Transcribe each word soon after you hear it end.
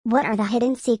What are the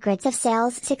hidden secrets of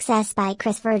sales success by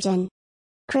Chris Virgin?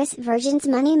 Chris Virgin's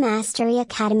Money Mastery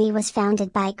Academy was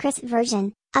founded by Chris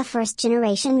Virgin, a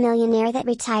first-generation millionaire that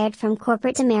retired from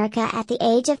corporate America at the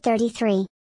age of 33.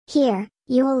 Here,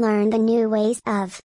 you will learn the new ways of